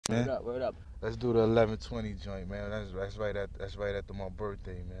man. Word up. Let's do the 11:20 joint, man. That's right after my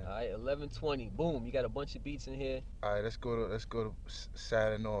birthday, man. All right, 11:20. Boom. You got a bunch of beats in here. All right, let's go to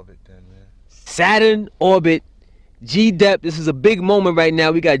Saturn orbit then, man. Saturn orbit. G-Dep. This is a big moment right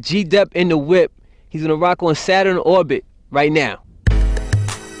now. We got G-Dep in the whip. He's gonna rock on Saturn orbit right now.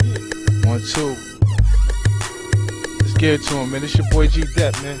 1, 2. Let's get it to him, man. This your boy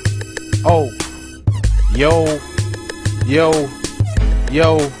G-Dep, man. Oh, yo.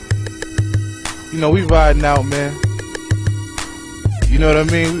 You know we riding out, man. You know what I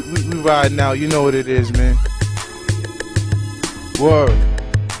mean? We riding out. You know what it is, man. Word.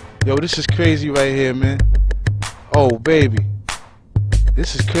 Yo, this is crazy right here, man. Oh, baby.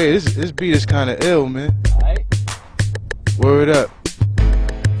 This is crazy. This beat is kind of ill, man. Alright. Word up.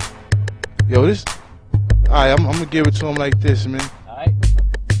 Yo, this. Alright, I'm gonna give it to him like this, man. Alright.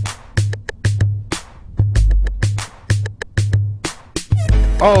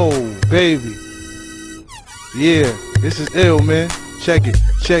 Oh, baby. Yeah, this is ill, man. Check it.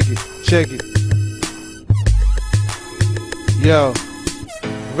 Yo.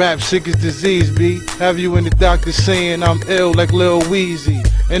 Rap sick as disease, B. Have you in the doctor saying I'm ill like Lil Weezy.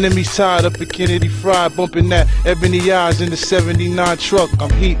 Enemies tied up at Kennedy Fried, bumping that ebony eyes in the 79 truck. I'm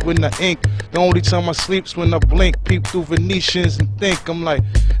heat with the ink. The only time I sleep's when I blink, peep through Venetians and think. I'm like,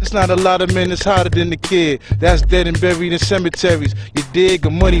 it's not a lot of men that's hotter than the kid that's dead and buried in cemeteries. You dig? A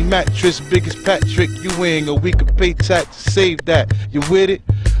money mattress, biggest Patrick Ewing, or we could pay tax to save that. You with it?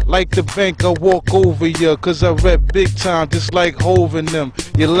 Like the bank, I walk over ya, cause I rep big time, just like Hov and them.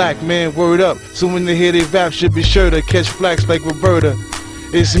 You lack, man, word up. So when they hear they rap, should be sure to catch flax like Roberta.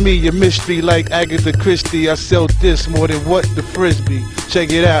 It's me, your mystery, like Agatha Christie. I sell this more than what the Frisbee.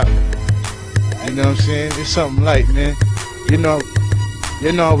 Check it out. You know what I'm saying? It's something light, man. You know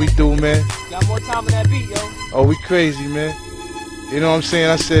how we do, man. Got more time on that beat, yo. Oh, we crazy, man. You know what I'm saying?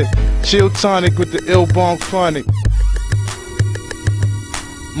 I said, chill tonic with the ill bomb chronic.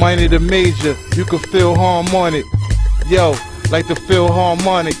 Minor to major, you can feel harmonic. Yo, like the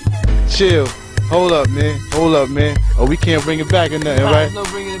Philharmonic. Chill. Hold up, man. Oh, we can't bring it back or nothing, right? There's no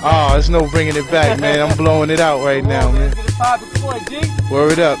bringing it back. Oh, there's no bringing it back, man. I'm blowing it out right now, man. Get it poppin', come on, G.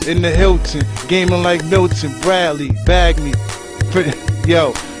 Word up. In the Hilton, gaming like Milton, Bradley, bag me.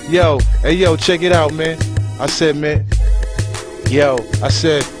 Yo. Hey, yo, check it out, man. I said, man. Yo, I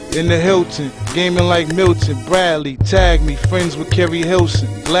said, in the Hilton, gaming like Milton, Bradley, tag me, friends with Kerry Hilson,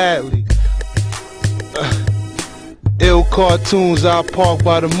 gladly. Ill cartoons, I park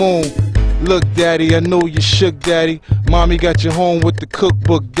by the moon. Look, daddy, I know you shook, daddy. Mommy got you home with the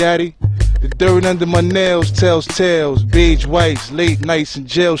cookbook, daddy. The dirt under my nails tells tales. Beige whites, late nights in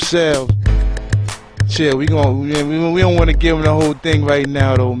jail cells. Chill, we don't want to give him the whole thing right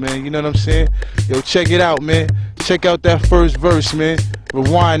now, though, man. You know what I'm saying? Yo, check it out, man. Check out that first verse, man.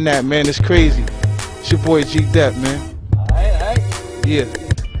 Rewind that, man. It's crazy. It's your boy G-Dep, man. Alright. Yeah.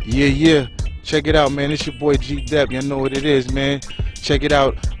 Check it out, man. It's your boy G-Dep. You know what it is, man. Check it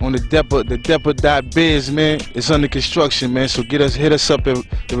out on the Depa.biz, man. It's under construction, man. So hit us up at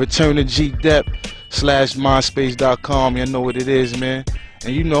the return of G-Dep/myspace.com. You know what it is, man.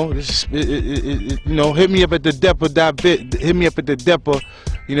 And you know, hit me up at the Depa.biz. Hit me up at the Depa.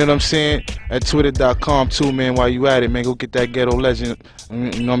 You know what I'm saying? At Twitter.com too, man. While you at it, man, go get that Ghetto Legend.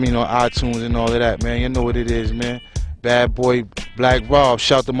 You know what I mean, on iTunes and all of that, man. You know what it is, man. Bad boy Black Rob.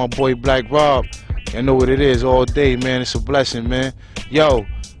 Shout to my boy Black Rob. You know what it is all day, man. It's a blessing, man. Yo,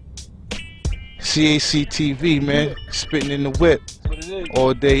 CAC TV, man. Spitting in the whip. That's what it is.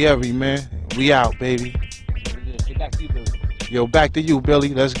 All day, every, man. We out, baby. That's what it is. Get back to you, Billy. Yo, back to you, Billy.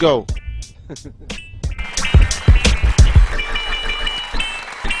 Let's go.